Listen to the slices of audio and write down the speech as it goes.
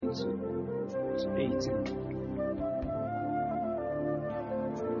to 18.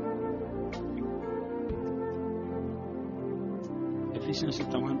 Ephesians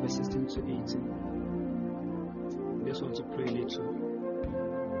chapter 1 verse 16 to 18. I just want to pray a little.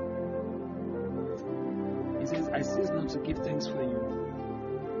 It says, I cease not to give thanks for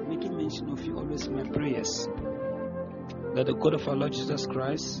you, making mention of you always in my prayers, that the God of our Lord Jesus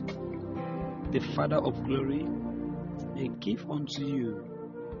Christ, the Father of glory, may give unto you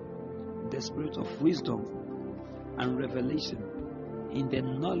the spirit of wisdom and revelation in the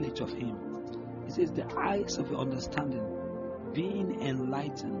knowledge of him. It says, the eyes of your understanding being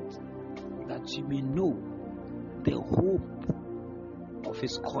enlightened, that you may know the hope of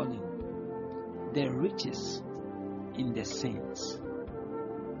his calling, the riches in the saints.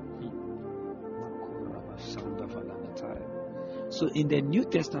 So in the New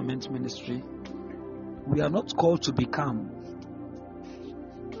Testament ministry, we are not called to become,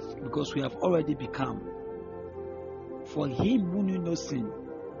 because we have already become. For him who knew no sin,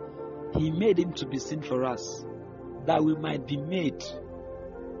 he made him to be sin for us, that we might be made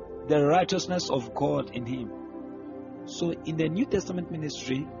the righteousness of God in him. So in the New Testament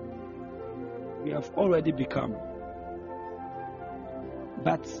ministry, we have already become.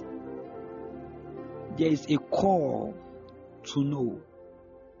 But there is a call to know.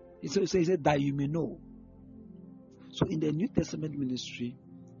 He said that you may know. So in the New Testament ministry,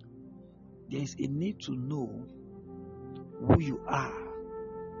 there is a need to know who you are,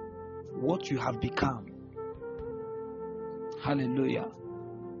 what you have become. Hallelujah.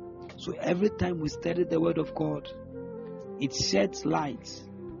 So every time we study the Word of God, it sheds light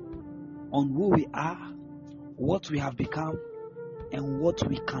on who we are, what we have become, and what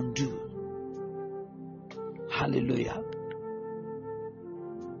we can do. Hallelujah.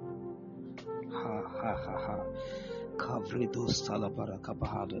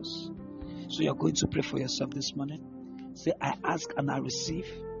 So you're going to pray for yourself this morning. Say, I ask and I receive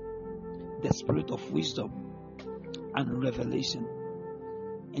the spirit of wisdom and revelation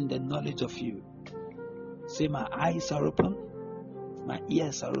in the knowledge of you. Say, my eyes are open, my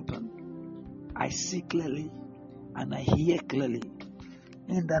ears are open. I see clearly and I hear clearly.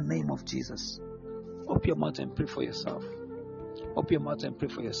 In the name of Jesus. Open your mouth and pray for yourself. Open your mouth and pray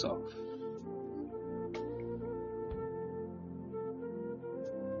for yourself.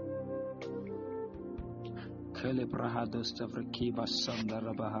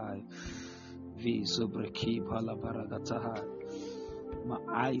 My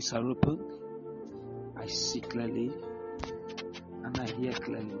eyes are open, I see clearly, and I hear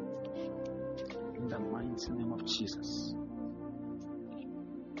clearly. In the mighty name of Jesus.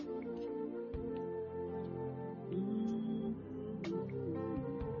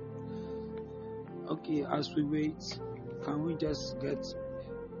 Okay, as we wait, can we just get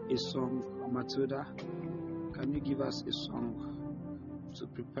a song? Matilda, can you give us a song to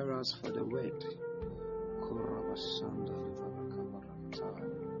prepare us for the word?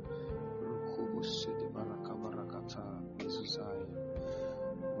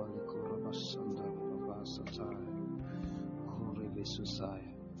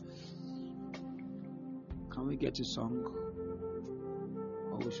 Can we get a song,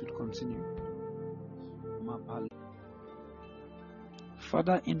 or we should continue?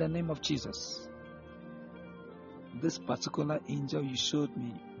 Father, in the name of Jesus, this particular angel you showed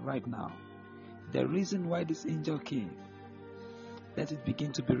me right now, the reason why this angel came, let it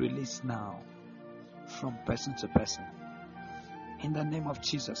begin to be released now from person to person. In the name of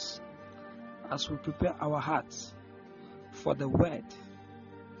Jesus, as we prepare our hearts for the word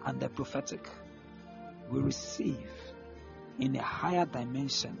and the prophetic, we receive in a higher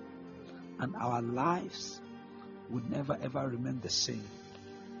dimension, and our lives will never ever remain the same.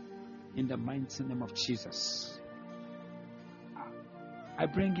 In the mighty name of Jesus, I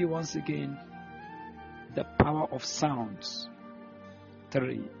bring you once again the power of sounds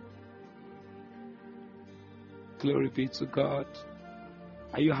 3. Glory be to God.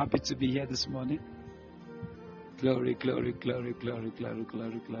 Are you happy to be here this morning? Glory, glory, glory, glory, glory,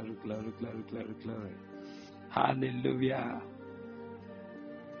 glory, glory, glory, glory, glory, glory. Hallelujah.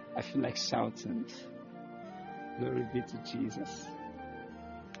 I feel like shouting. Glory be to Jesus.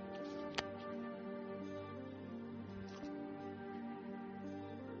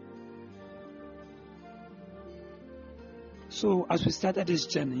 So, as we started this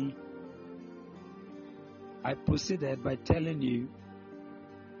journey, I proceeded by telling you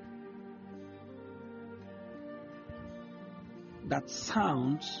that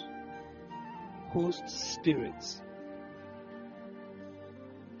sound hosts spirits.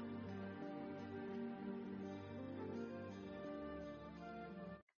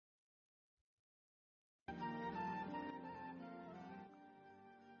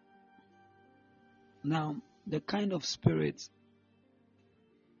 Now, the kind of spirit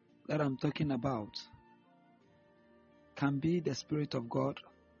that I'm talking about can be the Spirit of God,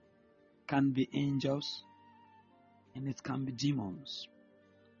 can be angels, and it can be demons.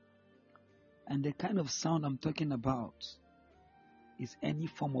 And the kind of sound I'm talking about is any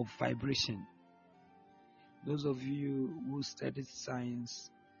form of vibration. Those of you who studied science,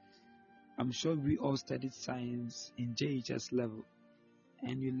 I'm sure we all studied science in JHS level,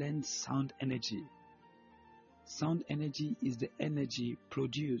 and you learned sound energy. Sound energy is the energy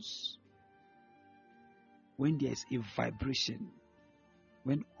produced when there is a vibration,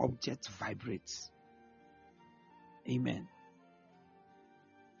 when objects vibrate. Amen.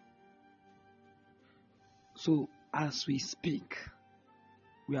 So as we speak,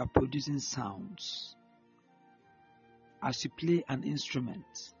 we are producing sounds. As you play an instrument,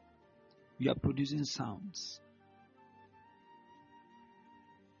 you are producing sounds.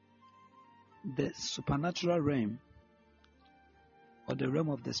 The supernatural realm, or the realm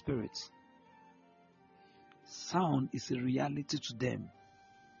of the spirit, sound is a reality to them.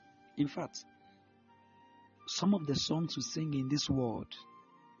 In fact, some of the songs we sing in this world,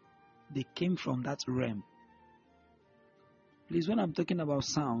 they came from that realm. Please, when I'm talking about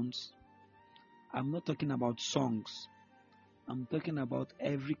sounds, I'm not talking about songs. I'm talking about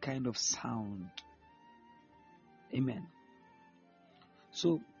every kind of sound. Amen.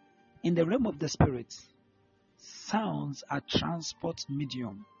 So, in the realm of the spirit, sounds are transport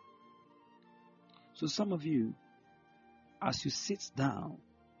medium. So some of you, as you sit down,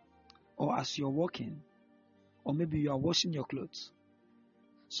 or as you're walking, or maybe you are washing your clothes,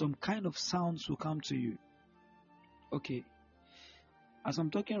 some kind of sounds will come to you. Okay, as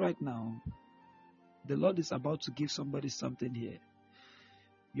I'm talking right now, the Lord is about to give somebody something here.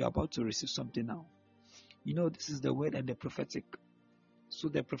 You're about to receive something now. You know, this is the word and the prophetic. So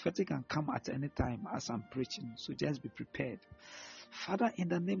the prophetic can come at any time as I'm preaching. So just be prepared. Father, in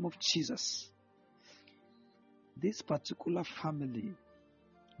the name of Jesus, this particular family,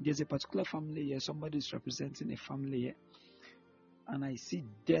 there's a particular family here. Somebody is representing a family here. And I see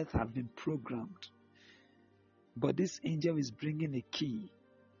death have been programmed. But this angel is bringing a key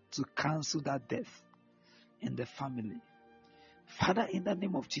to cancel that death in the family. Father, in the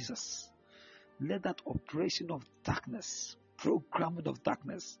name of Jesus, let that operation of darkness, programming of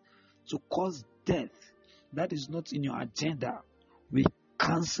darkness to cause death that is not in your agenda, we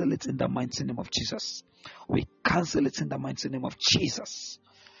cancel it in the mighty name of Jesus. We cancel it in the mighty name of Jesus.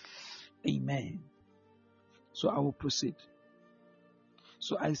 Amen. So I will proceed.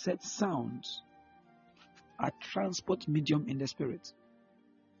 So I said sounds are transport medium in the spirit.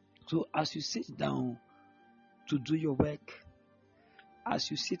 So as you sit down to do your work, as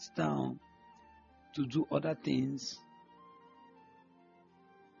you sit down to do other things,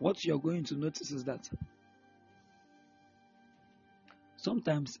 what you're going to notice is that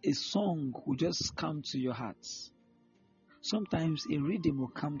sometimes a song will just come to your heart. Sometimes a rhythm will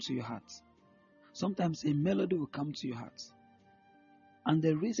come to your heart. Sometimes a melody will come to your heart. And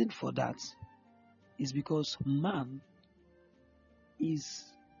the reason for that is because man is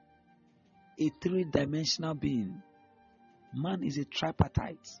a three-dimensional being. Man is a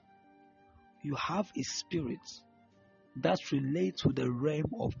tripartite. You have a spirit that relates with the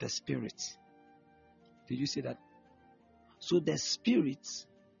realm of the spirit. Did you see that? So the spirit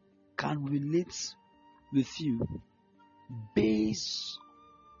can relate with you based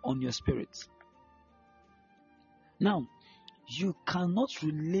on your spirit. Now, you cannot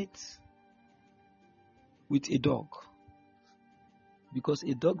relate with a dog because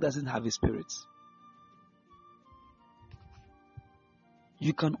a dog doesn't have a spirit.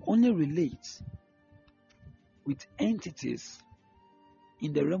 You can only relate with entities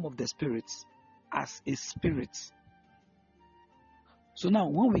in the realm of the spirit as a spirit. So now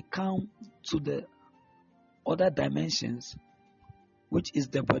when we come to the other dimensions, which is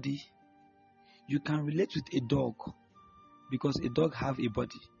the body, you can relate with a dog because a dog have a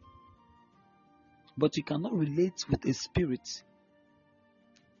body. But you cannot relate with a spirit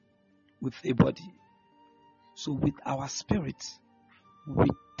with a body. So with our spirit, we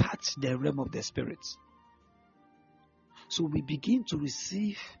touch the realm of the spirit. So we begin to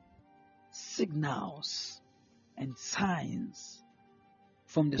receive signals and signs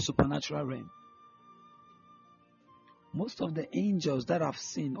from the supernatural realm. Most of the angels that I've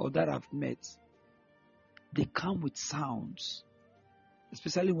seen or that I've met, they come with sounds.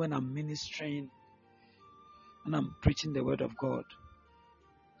 Especially when I'm ministering and I'm preaching the word of God.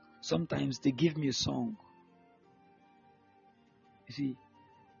 Sometimes they give me a song. You see,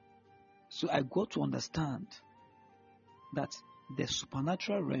 so I got to understand that the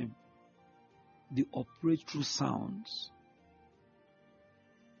supernatural realm They operate through sounds.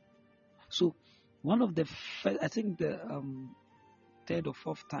 So, one of the first, I think the third or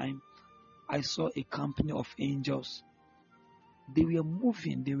fourth time I saw a company of angels, they were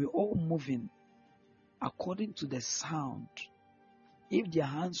moving, they were all moving according to the sound. If their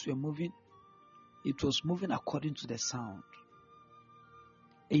hands were moving, it was moving according to the sound.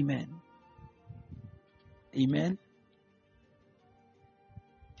 Amen. Amen.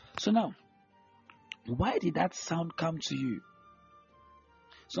 So now, why did that sound come to you?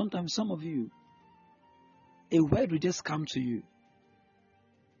 Sometimes some of you, a word will just come to you.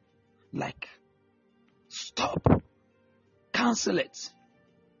 Like, stop, cancel it.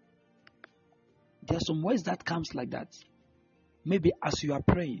 There are some words that comes like that. Maybe as you are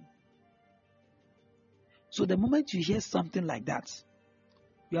praying. So the moment you hear something like that,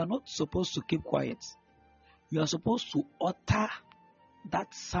 you are not supposed to keep quiet. You are supposed to utter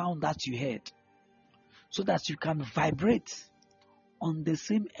that sound that you heard, so that you can vibrate on the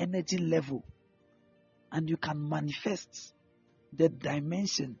same energy level and you can manifest the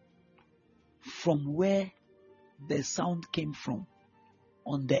dimension from where the sound came from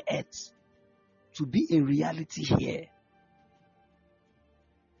on the earth to be a reality here.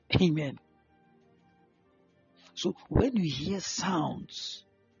 Amen. So when you hear sounds,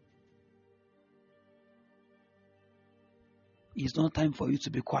 it's not time for you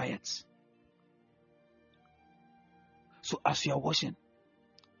to be quiet. So as you are washing,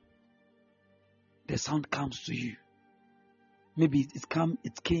 the sound comes to you. Maybe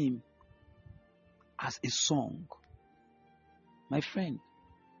it came as a song. My friend,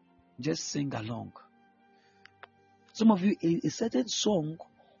 just sing along. Some of you, a certain song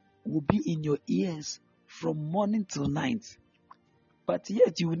will be in your ears from morning till night, but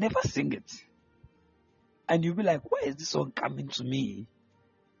yet you will never sing it. And you'll be like, why is this song coming to me?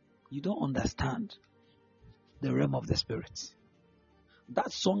 You don't understand the realm of the Spirit.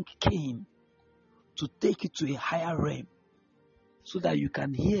 That song came to take you to a higher realm so that you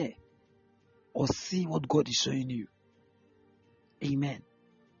can hear or see what God is showing you. Amen.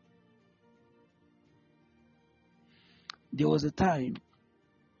 There was a time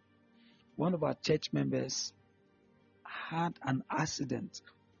one of our church members had an accident,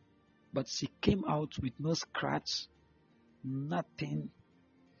 but she came out with no scratch, nothing.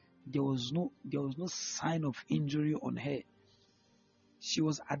 There was no sign of injury on her. She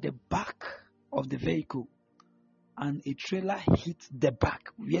was at the back of the vehicle and a trailer hit the back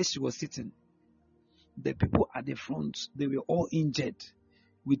where she was sitting. The people at the front, they were all injured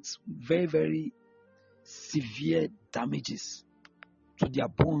with very, very severe damages to their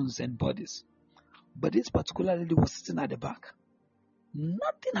bones and bodies. But this particular lady was sitting at the back.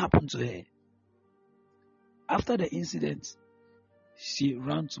 Nothing happened to her. After the incident, she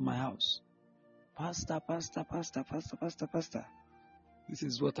ran to my house. Pastor. This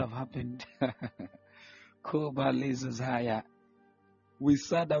is what have happened. We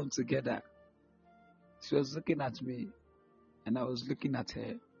sat down together. She was looking at me and I was looking at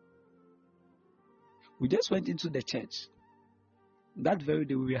her. We just went into the church. That very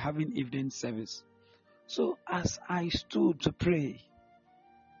day we were having evening service. So as I stood to pray,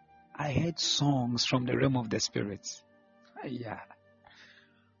 I heard songs from the realm of the Spirit. Yeah.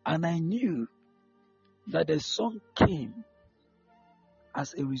 And I knew that the song came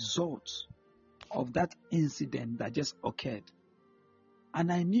as a result of that incident that just occurred.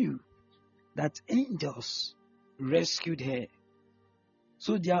 And I knew that angels rescued her.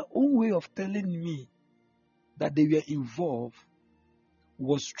 So their own way of telling me that they were involved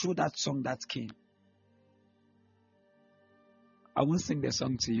was through that song that came. I won't sing the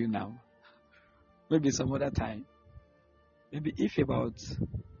song to you now. Maybe some other time. Maybe if about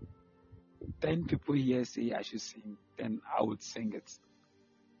 10 people here say I should sing, then I would sing it.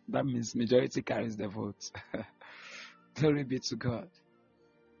 That means majority carries the vote. Glory be to God.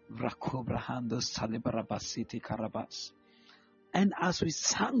 And as we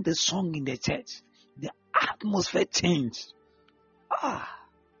sang the song in the church, the atmosphere changed.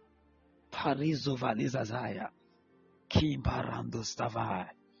 Parizo Valizazaya. Kimbarando Stavai.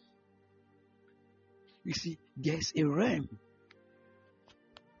 You see, there's a realm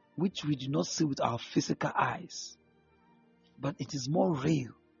which we do not see with our physical eyes, but it is more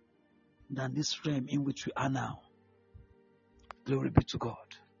real than this realm in which we are now. Glory be to God.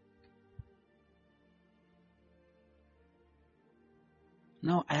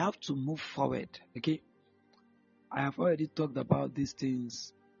 Now I have to move forward, okay? I have already talked about these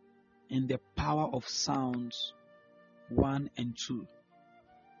things in the power of sounds 1 and 2.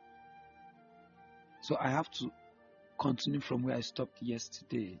 So I have to continue from where I stopped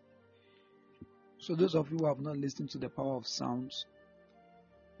yesterday. So those of you who have not listened to the Power of Sounds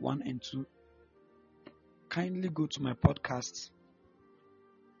 1 and 2, kindly go to my podcast.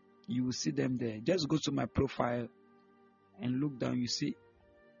 You will see them there. Just go to my profile and look down. You see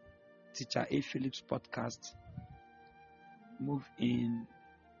Teacher A. Phillips podcast. Move in.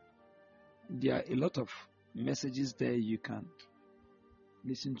 There are a lot of messages there you can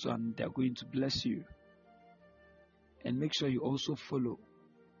listen to, and they are going to bless you. And make sure you also follow.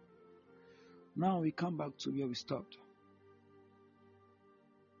 Now we come back to where we stopped.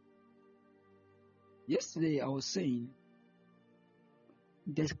 Yesterday I was saying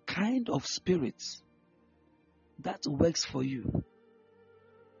the kind of spirits that works for you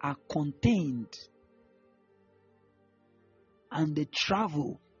are contained and they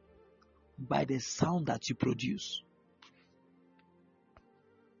travel by the sound that you produce.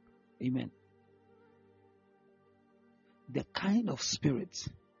 Amen. The kind of spirit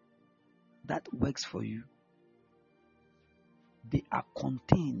that works for you, they are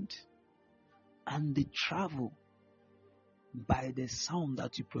contained and they travel by the sound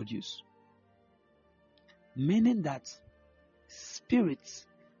that you produce. Meaning that spirits,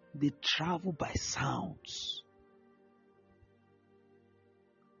 they travel by sounds.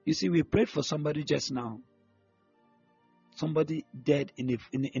 You see, we prayed for somebody just now. Somebody dead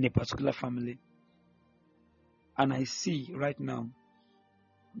in a particular family. And I see right now,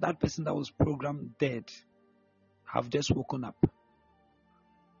 that person that was programmed dead have just woken up.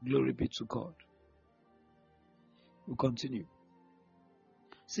 Glory be to God. We continue.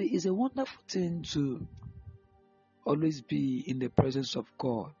 See, it's a wonderful thing to always be in the presence of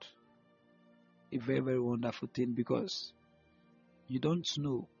God. A very, very wonderful thing, because you don't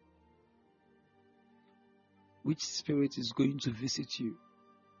know which spirit is going to visit you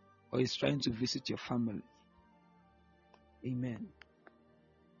or is trying to visit your family. Amen.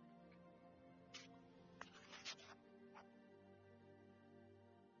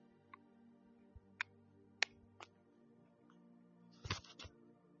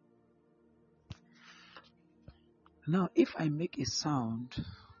 Now, if I make a sound,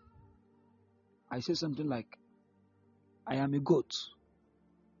 I say something like, I am a goat.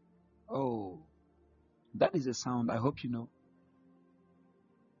 Oh, that is a sound. I hope you know.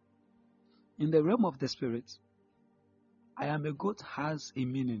 In the realm of the spirit, I am a goat has a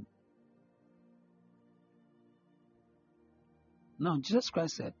meaning. Now, Jesus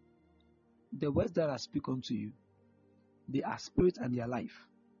Christ said, the words that I speak unto you, they are spirit and they are life.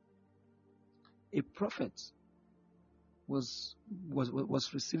 A prophet was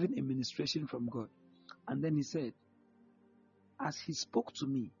receiving a ministration from God. And then he said, as he spoke to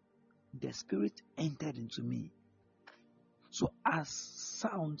me, the spirit entered into me. So as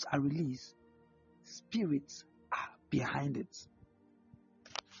sounds are released, spirits are behind it.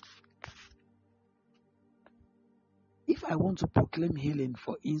 If I want to proclaim healing,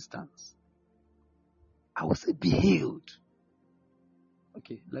 for instance, I will say, be healed.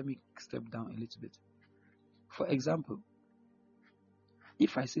 Okay, let me step down a little bit. For example,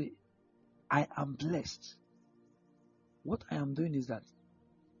 if I say, I am blessed, what I am doing is that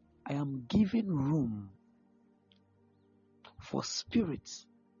I am giving room for spirits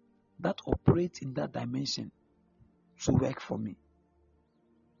that operate in that dimension to work for me.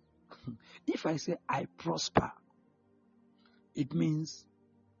 If I say, I prosper, it means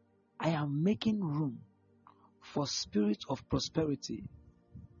I am making room for spirits of prosperity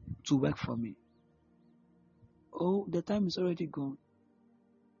to work for me. Oh, the time is already gone.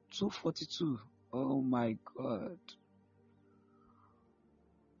 2:42. Oh my God.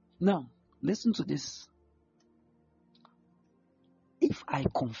 Now, listen to this. If I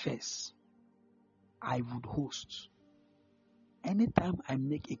confess, I would host. Anytime I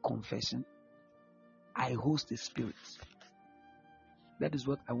make a confession, I host a spirit. That is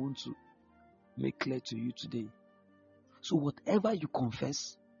what I want to make clear to you today. So whatever you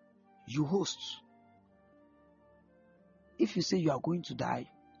confess, you host. If you say you are going to die,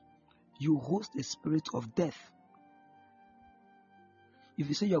 you host a spirit of death. If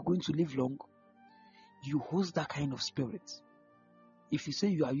you say you are going to live long, you host that kind of spirit. If you say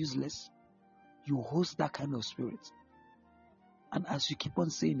you are useless, you host that kind of spirit. And as you keep on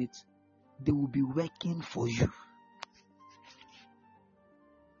saying it, they will be working for you.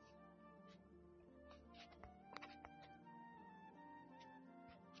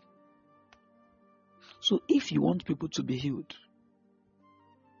 So if you want people to be healed,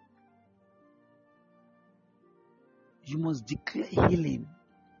 you must declare healing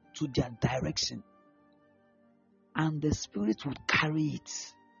to their direction, and the Spirit will carry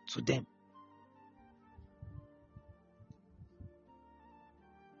it to them.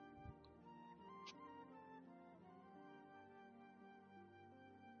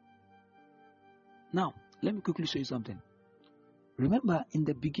 Now, let me quickly show you something. Remember, in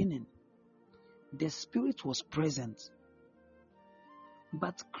the beginning, the Spirit was present,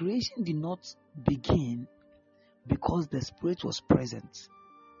 but creation did not begin because the Spirit was present.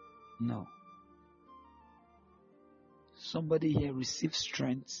 No. Somebody here receive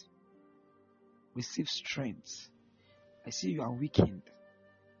strength. Receive strength. I see you are weakened.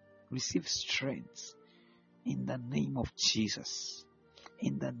 Receive strength in the name of Jesus.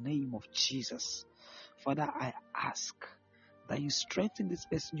 In the name of Jesus. Father, I ask that you strengthen this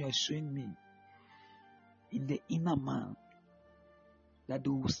person you are showing me in the inner man, that they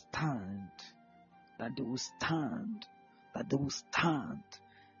will stand, that they will stand, that they will stand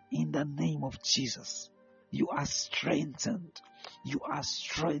in the name of Jesus. You are strengthened. You are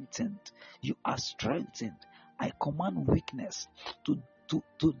strengthened. You are strengthened. I command weakness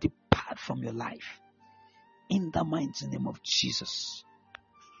to depart from your life in the mighty name of Jesus.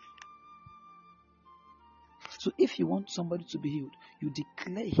 So if you want somebody to be healed, you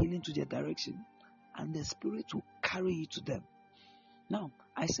declare healing to their direction and the Spirit will carry you to them. Now,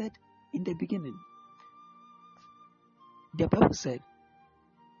 I said in the beginning, the Bible said,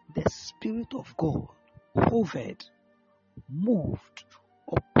 the Spirit of God hovered, moved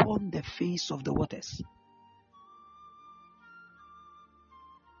upon the face of the waters.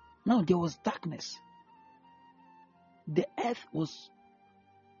 Now there was darkness. The earth was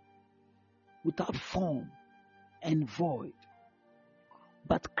without form and void.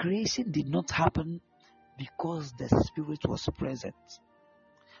 But creation did not happen because the Spirit was present.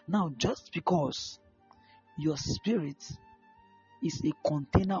 Now, just because your spirit is a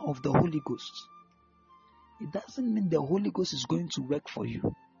container of the Holy Ghost, it doesn't mean the Holy Ghost is going to work for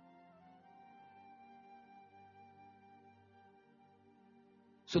you.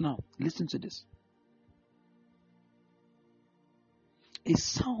 So now, listen to this. A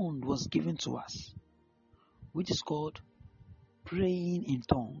sound was given to us, which is called praying in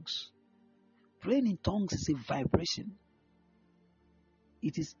tongues. Praying in tongues is a vibration.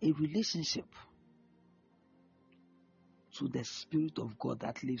 It is a relationship to the Spirit of God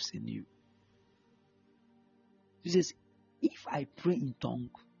that lives in you. He says, if I pray in tongue,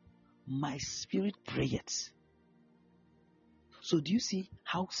 my spirit prayeth. So do you see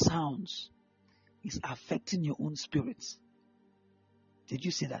how sounds is affecting your own spirit? Did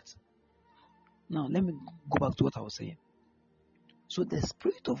you see that? Now let me go back to what I was saying. So the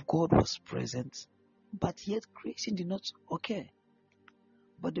Spirit of God was present, but yet creation did not occur.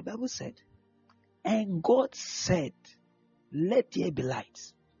 But the Bible said, and God said, let there be light.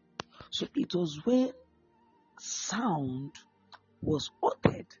 So it was when sound was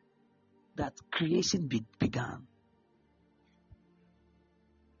uttered that creation began.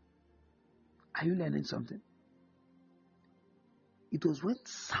 Are you learning something? It was when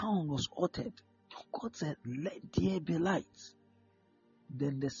sound was uttered, God said, let there be light.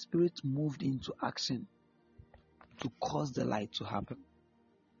 Then the Spirit moved into action to cause the light to happen.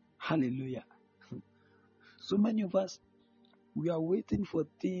 Hallelujah. So many of us, we are waiting for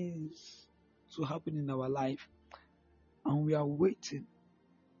things to happen in our life, and we are waiting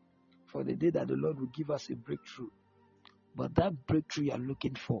for the day that the Lord will give us a breakthrough. But that breakthrough you are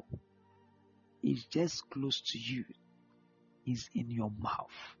looking for is just close to you, is in your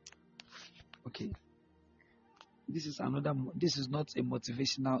mouth. Okay. This is not a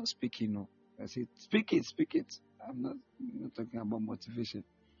motivational speaking. No. I said, speak it. I'm not talking about motivation.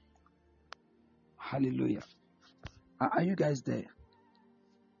 Hallelujah. Are you guys there?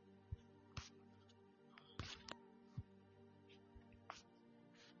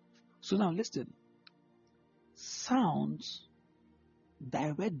 So now listen. Sounds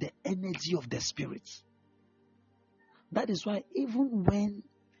direct the energy of the Spirit. That is why even when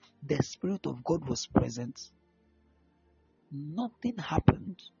the Spirit of God was present, nothing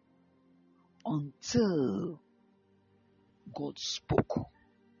happened until God spoke.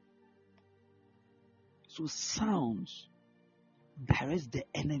 So sounds directs the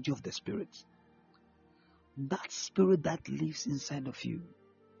energy of the Spirit. That Spirit that lives inside of you,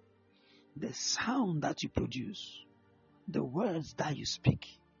 the sound that you produce, the words that you speak,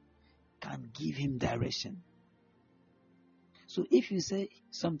 can give him direction. So if you say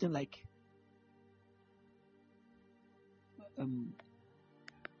something like,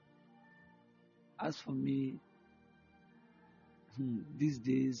 as for me, these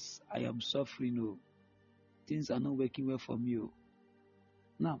days I am suffering, oh, things are not working well for me. Oh.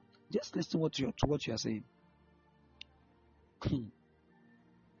 Now, just listen to what you are saying.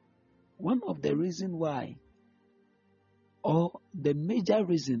 One of the reasons why, or the major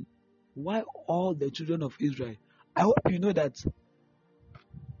reason why all the children of Israel, I hope you know that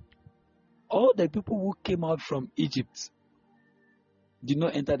all all the people who came out from Egypt did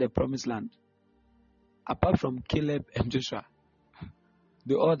not enter the promised land. Apart from Caleb and Joshua,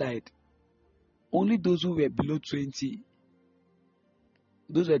 they all died. Only those who were below 20,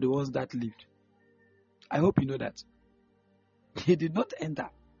 those were the ones that lived. I hope you know that. They did not enter.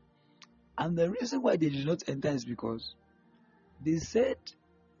 And the reason why they did not enter is because they said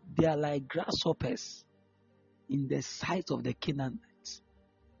they are like grasshoppers in the sight of the Canaanites.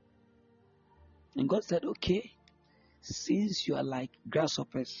 And God said, okay, since you are like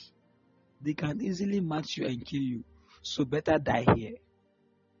grasshoppers, they can easily match you and kill you. So better die here.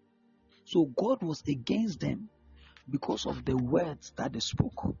 So God was against them because of the words that they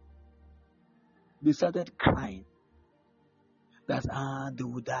spoke. They started crying that they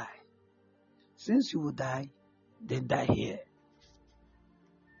will die. Since you will die, then die here.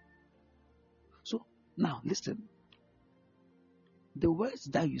 So now listen. The words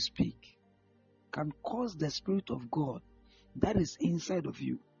that you speak can cause the Spirit of God that is inside of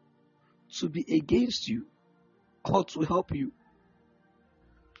you to be against you or to help you.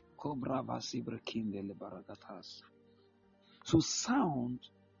 So sound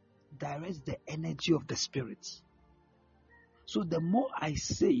directs the energy of the Spirit. So the more I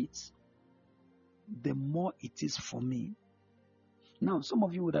say it, the more it is for me. Now, some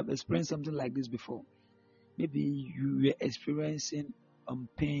of you would have experienced something like this before. Maybe you were experiencing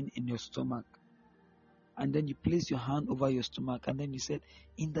pain in your stomach. And then you place your hand over your stomach and then you said,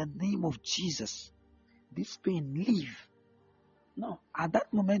 in the name of Jesus, this pain leave. Now, at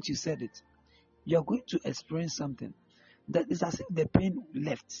that moment you said it, you are going to experience something that is as if the pain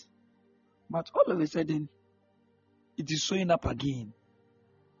left. But all of a sudden, it is showing up again.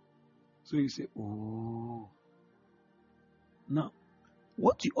 So you say, oh. Now,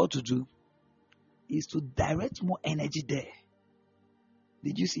 what you ought to do is to direct more energy there.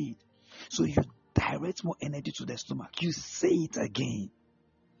 Did you see it? So you direct more energy to the stomach. You say it again.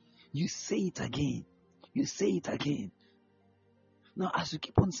 You say it again. You say it again. Now, as you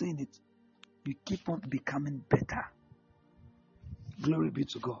keep on saying it, you keep on becoming better. Glory be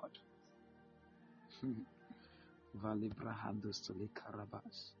to God.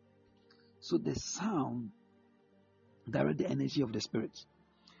 So the sound direct the energy of the Spirit.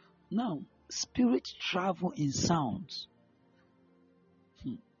 Now, spirits travel in sounds.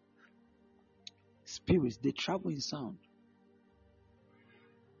 Spirits, they travel in sound.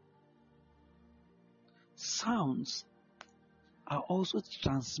 Sounds are also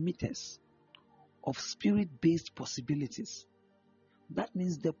transmitters of spirit-based possibilities. That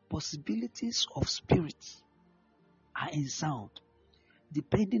means the possibilities of spirits are in sound,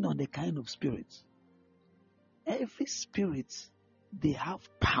 depending on the kind of spirit. Every spirit, they have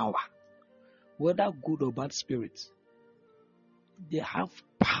power, whether good or bad spirits. They have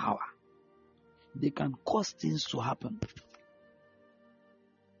power. They can cause things to happen.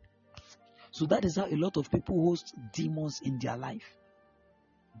 So that is how a lot of people host demons in their life,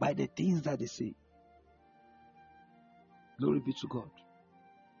 by the things that they say. Glory be to God.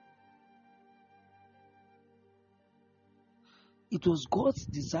 It was God's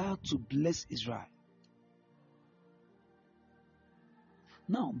desire to bless Israel.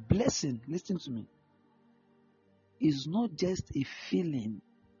 Now, blessing, listen to me, is not just a feeling.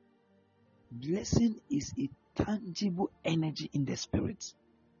 Blessing is a tangible energy in the spirit.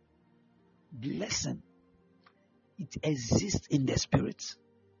 Blessing, it exists in the spirit.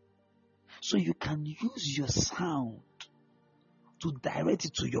 So you can use your sound to direct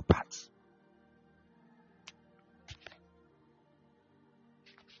it to your path.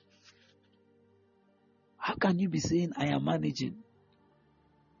 How can you be saying, I am managing,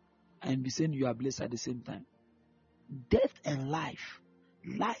 and be saying you are blessed at the same time? Death and life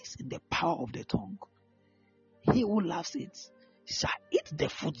lies in the power of the tongue. He who loves it shall eat the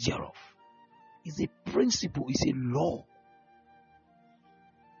fruit thereof. It's a principle, it's a law.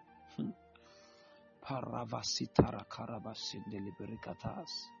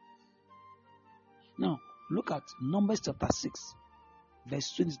 Now, look at Numbers chapter 6,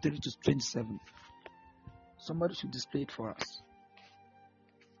 verse 23 to 27. Somebody should display it for us.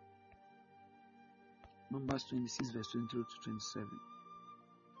 Numbers 26, verse 23 to 27.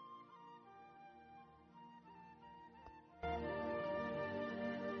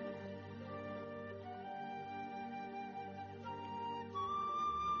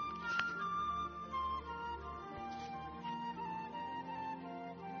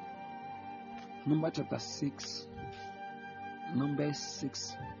 Numbers chapter 6, Numbers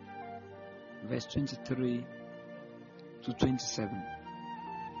 6, verse 23 to 27.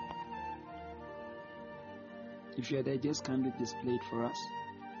 If you are there, just kindly display it for us.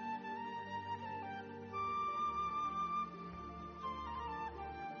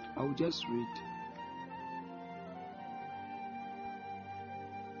 I will just read.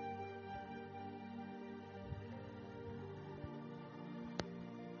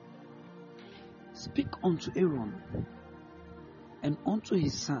 Speak unto Aaron and unto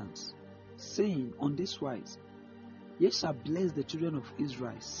his sons, saying on this wise, ye shall bless the children of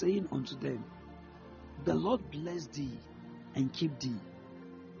Israel, saying unto them, the Lord bless thee and keep thee.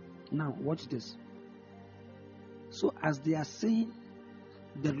 Now watch this. So as they are saying,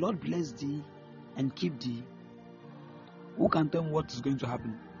 the Lord bless thee and keep thee, who can tell me what is going to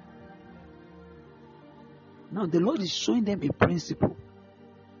happen? Now the Lord is showing them a principle.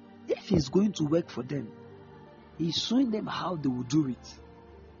 If He's going to work for them, He's showing them how they will do it.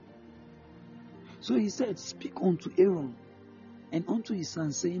 So He said, speak unto Aaron and unto his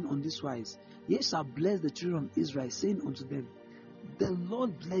sons, saying on this wise, ye shall bless the children of Israel, saying unto them, the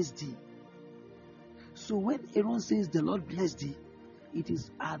Lord bless thee. So when Aaron says the Lord bless thee, it is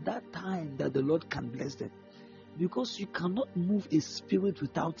at that time that the Lord can bless them. Because you cannot move a spirit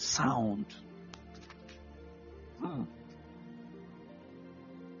without sound.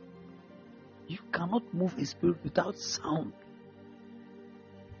 You cannot move a spirit without sound.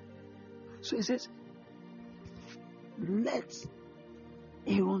 So He says, let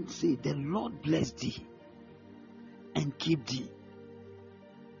Aaron say, the Lord bless thee and keep thee.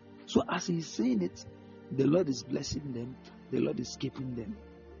 So as he's saying it, the Lord is blessing them, the Lord is keeping them.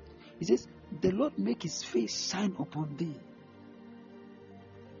 He says, the Lord make His face shine upon thee.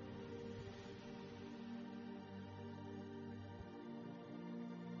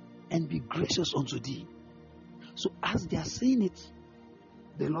 And be gracious unto thee. So as they are saying it,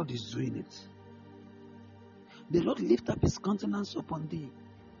 the Lord is doing it. The Lord lift up His countenance upon thee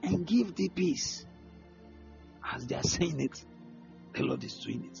and give thee peace. As they are saying it, the Lord is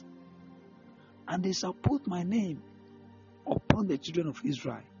doing it. And they shall put my name upon the children of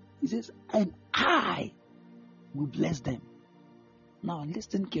Israel. He says, and I will bless them. Now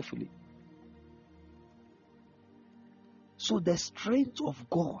listen carefully. So the strength of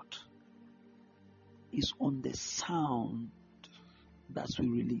God is on the sound that we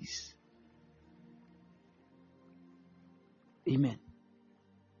release. Amen.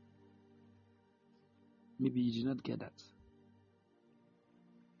 Maybe you did not get that.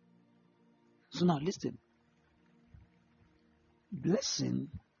 So now listen. Blessing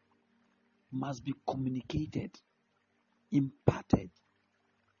must be communicated, imparted,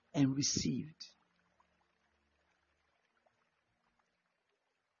 and received.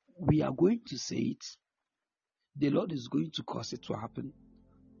 We are going to say it. The Lord is going to cause it to happen.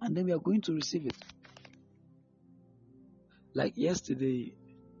 And then we are going to receive it. Like yesterday,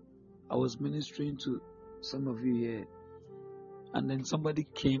 I was ministering to some of you here. And then somebody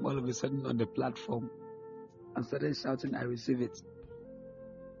came all of a sudden on the platform and started shouting, I receive it.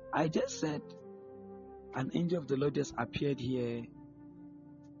 I just said, an angel of the Lord just appeared here.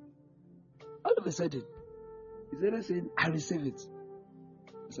 All of a sudden, he started saying, I receive it.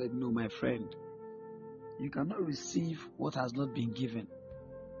 I said, no, my friend, you cannot receive what has not been given.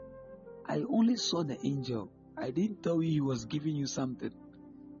 I only saw the angel. I didn't tell you he was giving you something.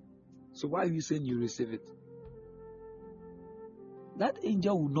 So why are you saying you receive it? That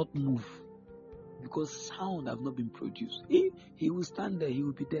angel will not move because sound have not been produced. He will stand there. He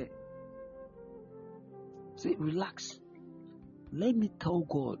will be there. Say, relax. Let me tell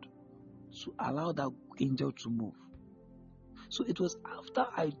God to allow that angel to move. So it was after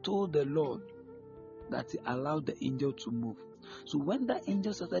I told the Lord that He allowed the angel to move. So when that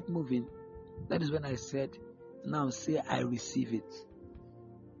angel started moving, that is when I said, now say I receive it.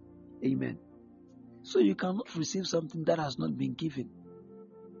 Amen. So you cannot receive something that has not been given.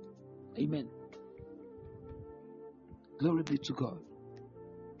 Amen. Glory be to God.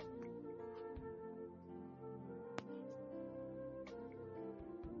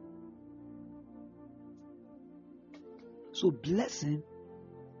 So blessing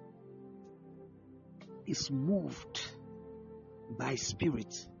is moved by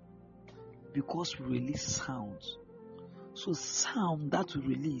spirit because we release sounds. So sound that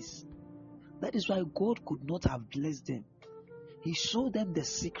we release, that is why God could not have blessed them. He showed them the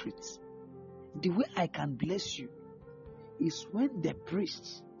secret. The way I can bless you is when the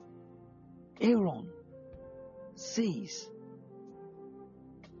priest Aaron says,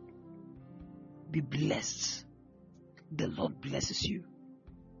 be blessed. The Lord blesses you.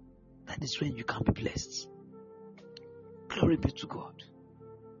 That is when you can be blessed. Glory be to God.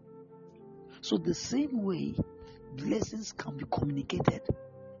 So the same way blessings can be communicated,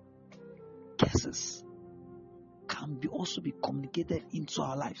 curses can be also be communicated into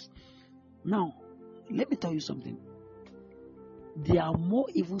our lives. Now, let me tell you something. there are more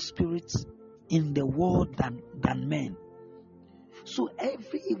evil spirits in the world than men. So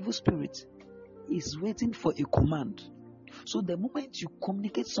every evil spirit is waiting for a command. So the moment you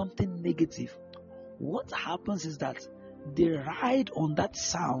communicate something negative, what happens is that they ride on that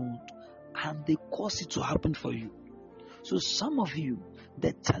sound and they cause it to happen for you. So some of you,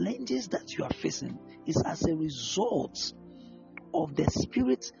 the challenges that you are facing is as a result of the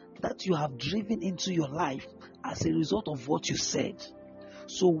spirit that you have driven into your life as a result of what you said.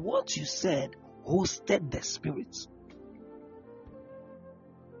 So what you said hosted the spirit.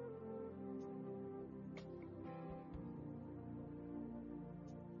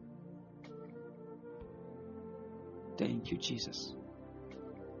 Thank you, Jesus.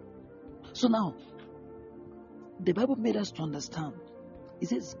 So now, the Bible made us to understand. It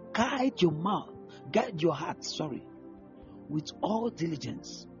says, guide your heart, with all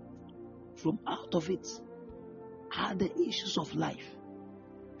diligence. From out of it are the issues of life.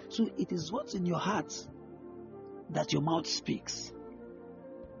 So it is what's in your heart that your mouth speaks.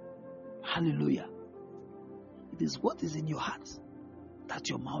 Hallelujah. It is what is in your heart that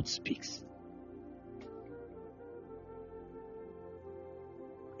your mouth speaks.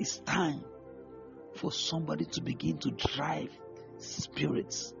 It's time for somebody to begin to drive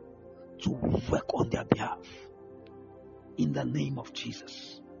spirits to work on their behalf. In the name of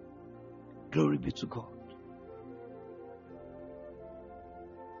Jesus. Glory be to God.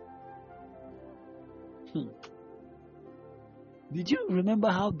 Did you remember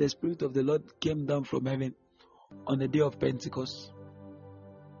how the Spirit of the Lord came down from heaven on the day of Pentecost?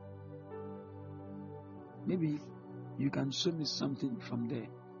 Maybe you can show me something from there.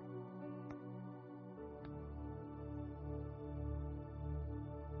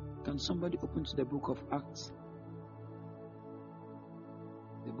 Can somebody open to the book of Acts?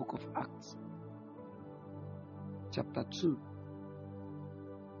 The book of Acts, chapter 2.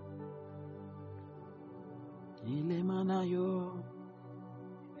 Ilemanayo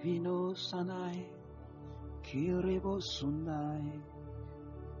vino sanai kirebo sundai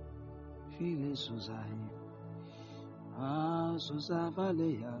file suzai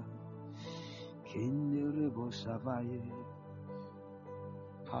azuzavaleya kinderebo savaye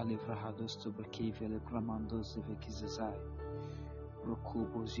palivrahados to bakivele gramandos vekizai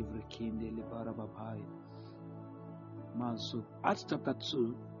rokubo zivrekinde libarababai mansu. Acts chapter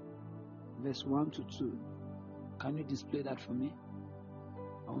 2 verse 1 to 2. Can you display that for me?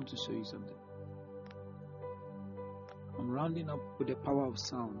 I want to show you something. I'm rounding up with the power of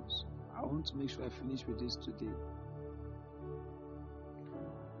sounds. I want to make sure I finish with this today.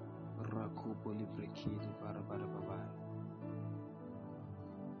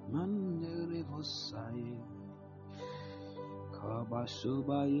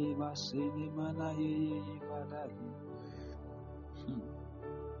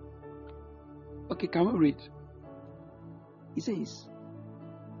 Okay, can we read? It says,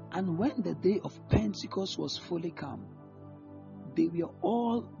 and when the day of Pentecost was fully come, they were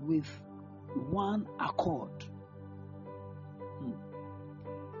all with one accord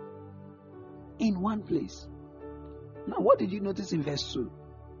in one place. Now, what did you notice in verse 2?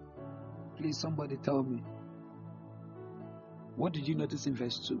 Please, somebody tell me. What did you notice in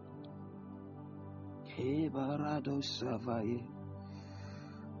verse 2? Kebarado savaye,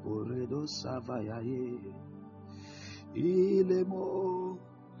 oredo savaye. Ilemo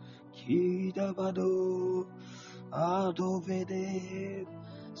kidabado adovede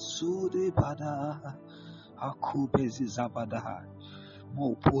sudebada akubezi zabada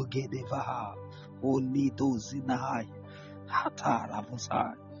mopogedevaha olido zinahai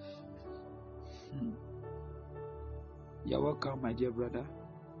hataravosai. You're welcome, my dear brother.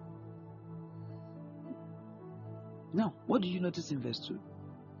 Now, what did you notice in verse 2?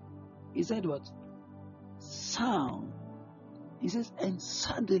 He said what? Sound. He says, and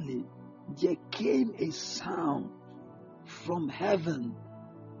suddenly there came a sound from heaven.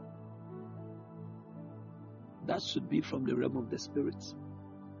 That should be from the realm of the spirits.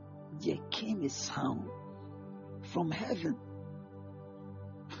 There came a sound from heaven.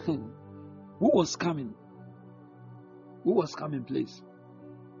 Who was coming? Who was coming, please?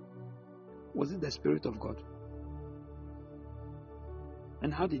 Was it the Spirit of God?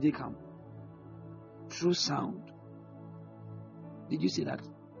 And how did they come? Through sound. Did you see that?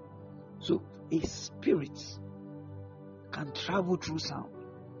 So a spirit can travel through sound.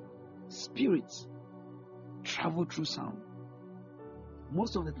 Spirits travel through sound.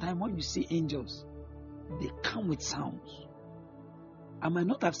 Most of the time when you see angels, they come with sounds. I might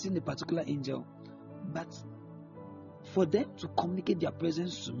not have seen a particular angel, but for them to communicate their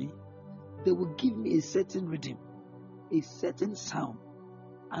presence to me, they will give me a certain rhythm. a certain sound.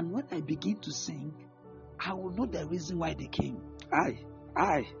 And when I begin to sing, I will know the reason why they came. Aye.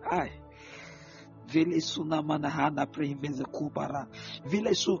 Vele suna manahana preveze kubara.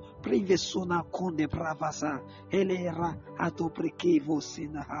 Vele su prevesuna konde bravasa. Elera ato prekevo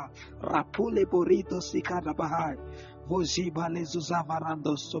sinaha. Rapule borito sikarabahai. Vojiba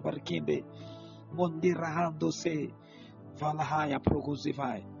lezuzavarando sobarkinde. Mondirahando se. Valahaya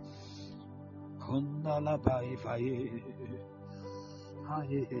progozivai. Kondala baivaye.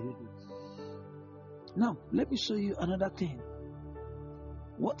 Now, let me show you another thing.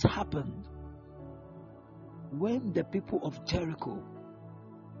 What happened when the people of Jericho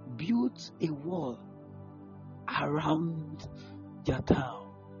built a wall around their town?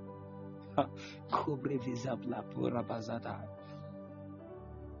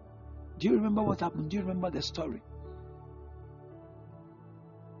 Do you remember what happened? Do you remember the story?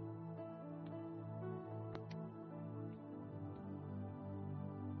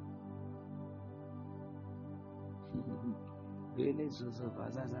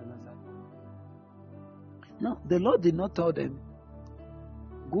 No, the Lord did not tell them,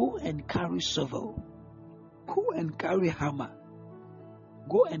 go and carry shovel, go and carry hammer,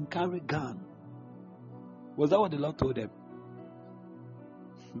 go and carry gun. Was that what the Lord told them?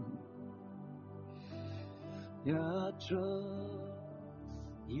 Your trust,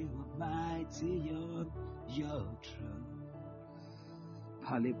 you are mighty on your trust.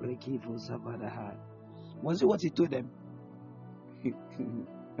 Was it what he told them?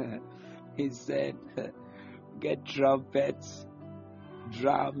 He said, get trumpets,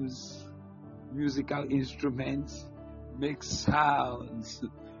 drums, musical instruments, make sounds,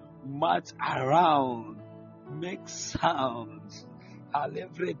 march around, make sounds.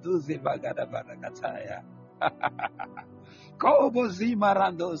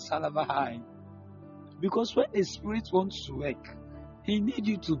 Because when the Spirit wants to work, He needs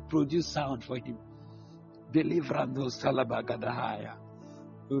you to produce sound for Him. Deliverando salabagadahaya.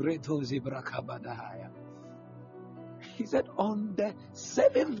 He said, on the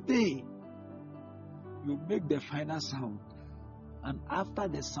seventh day, you make the final sound. And after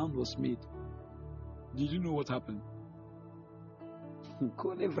the sound was made, did you know what happened?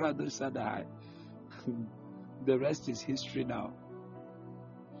 The rest is history now.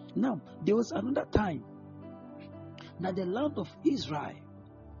 Now, there was another time that the land of Israel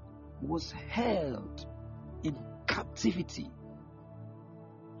was held in captivity.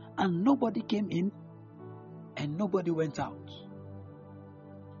 And nobody came in and nobody went out.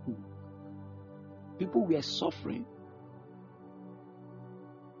 People were suffering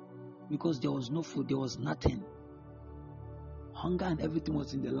because there was no food, there was nothing. Hunger and everything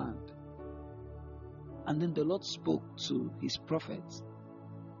was in the land. And then the Lord spoke to His prophets.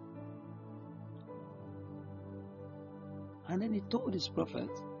 And then He told His prophet,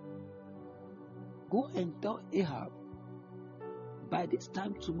 go and tell Ahab, by this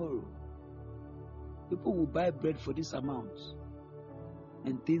time tomorrow, people will buy bread for this amount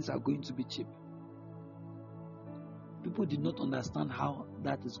and things are going to be cheap. People did not understand how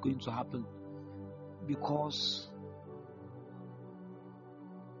that is going to happen because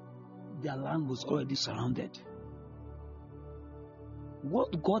their land was already surrounded.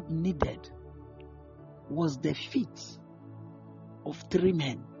 What God needed was the feet of 3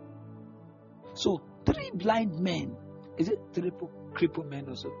 men. So 3 blind men. Is it crippled men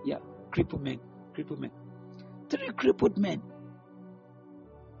also? Yeah, crippled men. 3 crippled men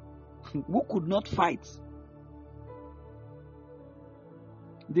who could not fight.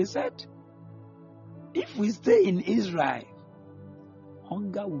 They said, if we stay in Israel,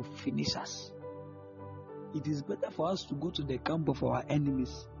 hunger will finish us. It is better for us to go to the camp of our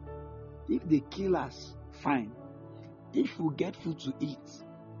enemies. If they kill us, fine. If we get food to eat,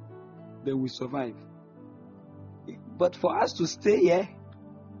 then we survive. But for us to stay here,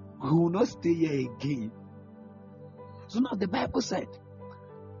 we will not stay here again. So now the Bible said,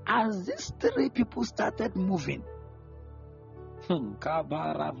 as these 3 people started moving,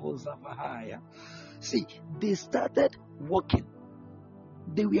 see, they started walking.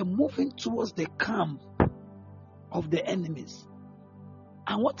 They were moving towards the camp of the enemies.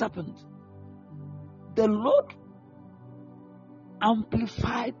 And what happened? The Lord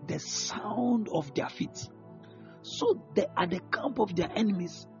amplified the sound of their feet. So at the camp of their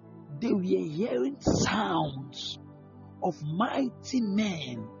enemies, they were hearing sounds of mighty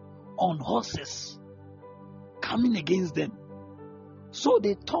men on horses coming against them. So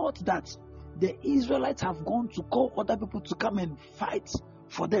they thought that the Israelites have gone to call other people to come and fight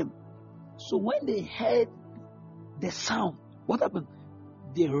for them. So when they heard the sound, what happened?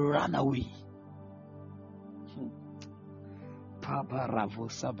 They ran away.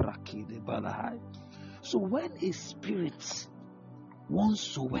 So when a spirit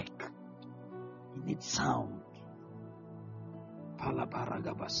wants to work, it needs sound.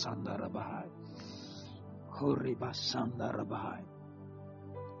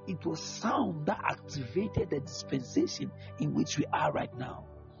 It was sound that activated the dispensation in which we are right now,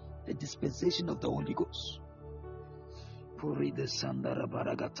 the dispensation of the Holy Ghost.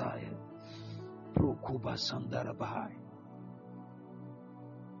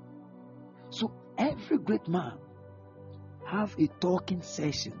 So every great man have a talking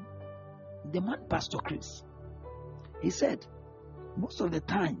session. The man, Pastor Chris, he said most of the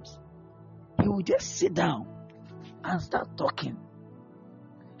times he will just sit down and start talking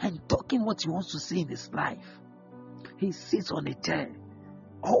what he wants to say in his life. He sits on a chair.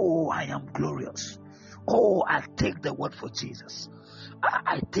 Oh, I am glorious. Oh, I take the word for Jesus.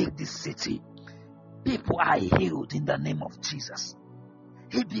 I take this city. People are healed in the name of Jesus.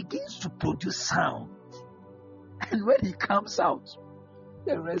 He begins to produce sound. And when he comes out,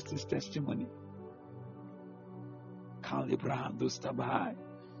 the rest is testimony.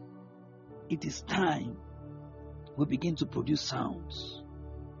 It is time we begin to produce sounds.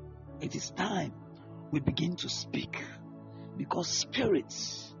 It is time we begin to speak, because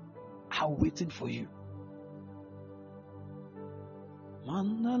spirits are waiting for you.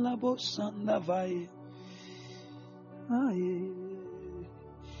 Manalabo Sandavai. Aye.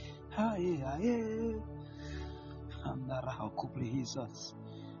 Aye, aye. Andara Jesus.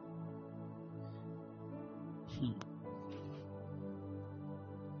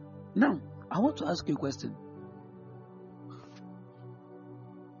 Now, I want to ask you a question.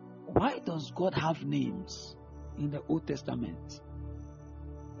 Why does God have names in the Old Testament?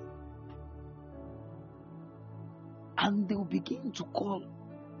 And they will begin to call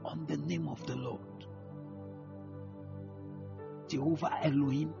on the name of the Lord. Jehovah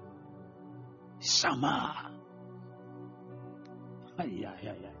Elohim, Shammah,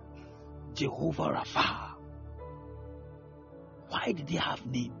 Jehovah Rapha. Why did they have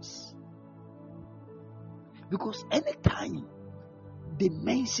names? Because anytime they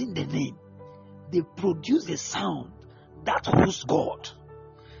mention the name, they produce a sound that hosts God,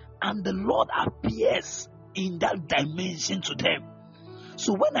 and the Lord appears in that dimension to them.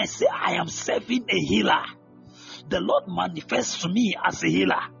 So when I say I am serving a healer, the Lord manifests to me as a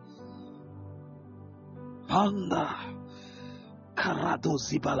healer. Panda Karado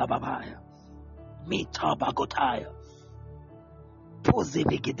Zibalababaya Mitabagotaya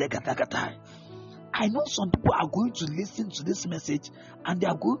Pozevegedegatagatai. I know some people are going to listen to this message and they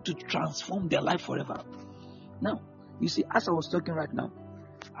are going to transform their life forever. Now, you see, as I was talking right now,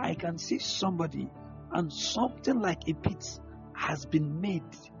 I can see somebody and something like a pit has been made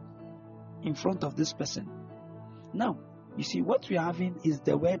in front of this person. Now, you see, what we are having is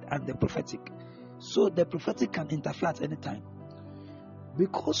the word and the prophetic. So the prophetic can interfere at any time.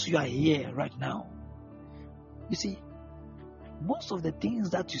 Because you are here right now, you see, most of the things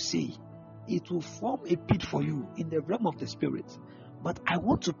that you say, it will form a pit for you in the realm of the spirit. But I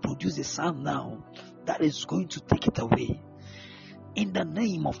want to produce a sound now that is going to take it away. In the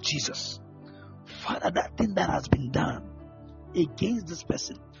name of Jesus. Father, that thing that has been done against this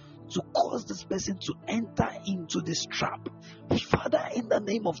person, to cause this person to enter into this trap, Father, in the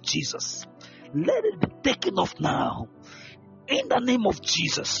name of Jesus, let it be taken off now. In the name of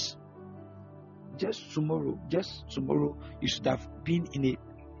Jesus. Just tomorrow, you should have been in a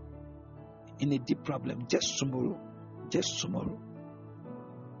deep problem. Just tomorrow. That's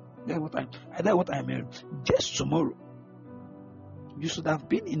what I mean. Just tomorrow, you should have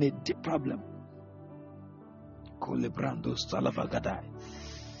been in a deep problem. But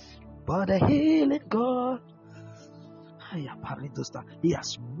the healing God, He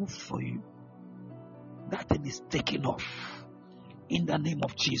has moved for you. That thing is taken off in the name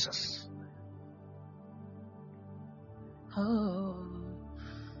of Jesus. Oh,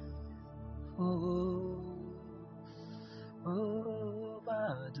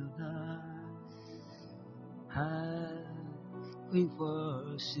 Adonai, we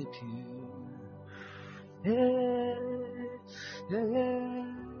worship you.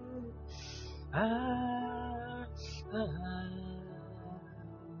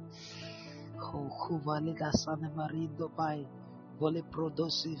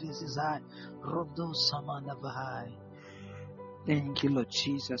 Thank you, Lord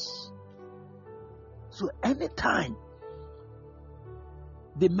Jesus. So anytime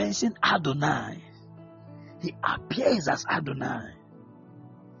they mention Adonai, He appears as Adonai.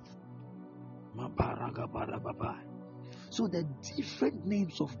 So the different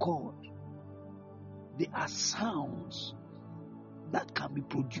names of God, they are sounds that can be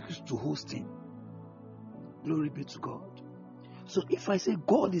produced to host him. Glory be to God. So if I say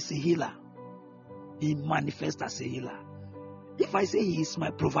God is a healer, he manifests as a healer. If I say he is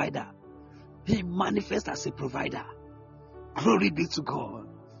my provider, he manifests as a provider. Glory be to God.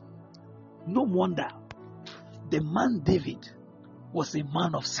 No wonder the man David was a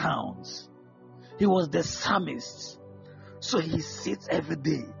man of sounds. He was the psalmist. So he sits every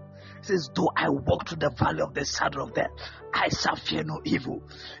day. He says, though I walk through the valley of the shadow of death, I shall fear no evil.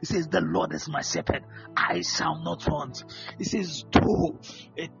 He says, the Lord is my shepherd, I shall not want. He says, though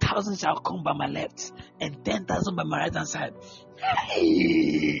 1,000 shall come by my left and 10,000 by my right hand side, hey,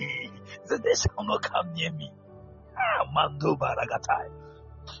 he says, they shall not come near me.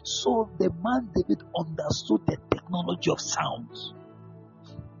 So the man David understood the technology of sound.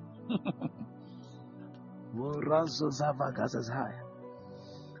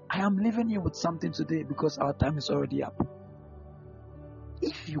 I am leaving you with something today because our time is already up.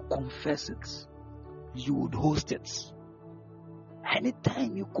 If you confess it, you would host it.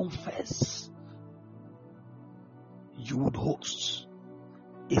 Anytime you confess, you would host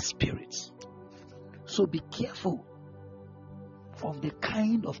a spirit. So be careful of the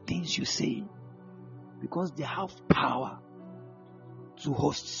kind of things you say, because they have power to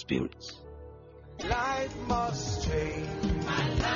host spirits. Life must change.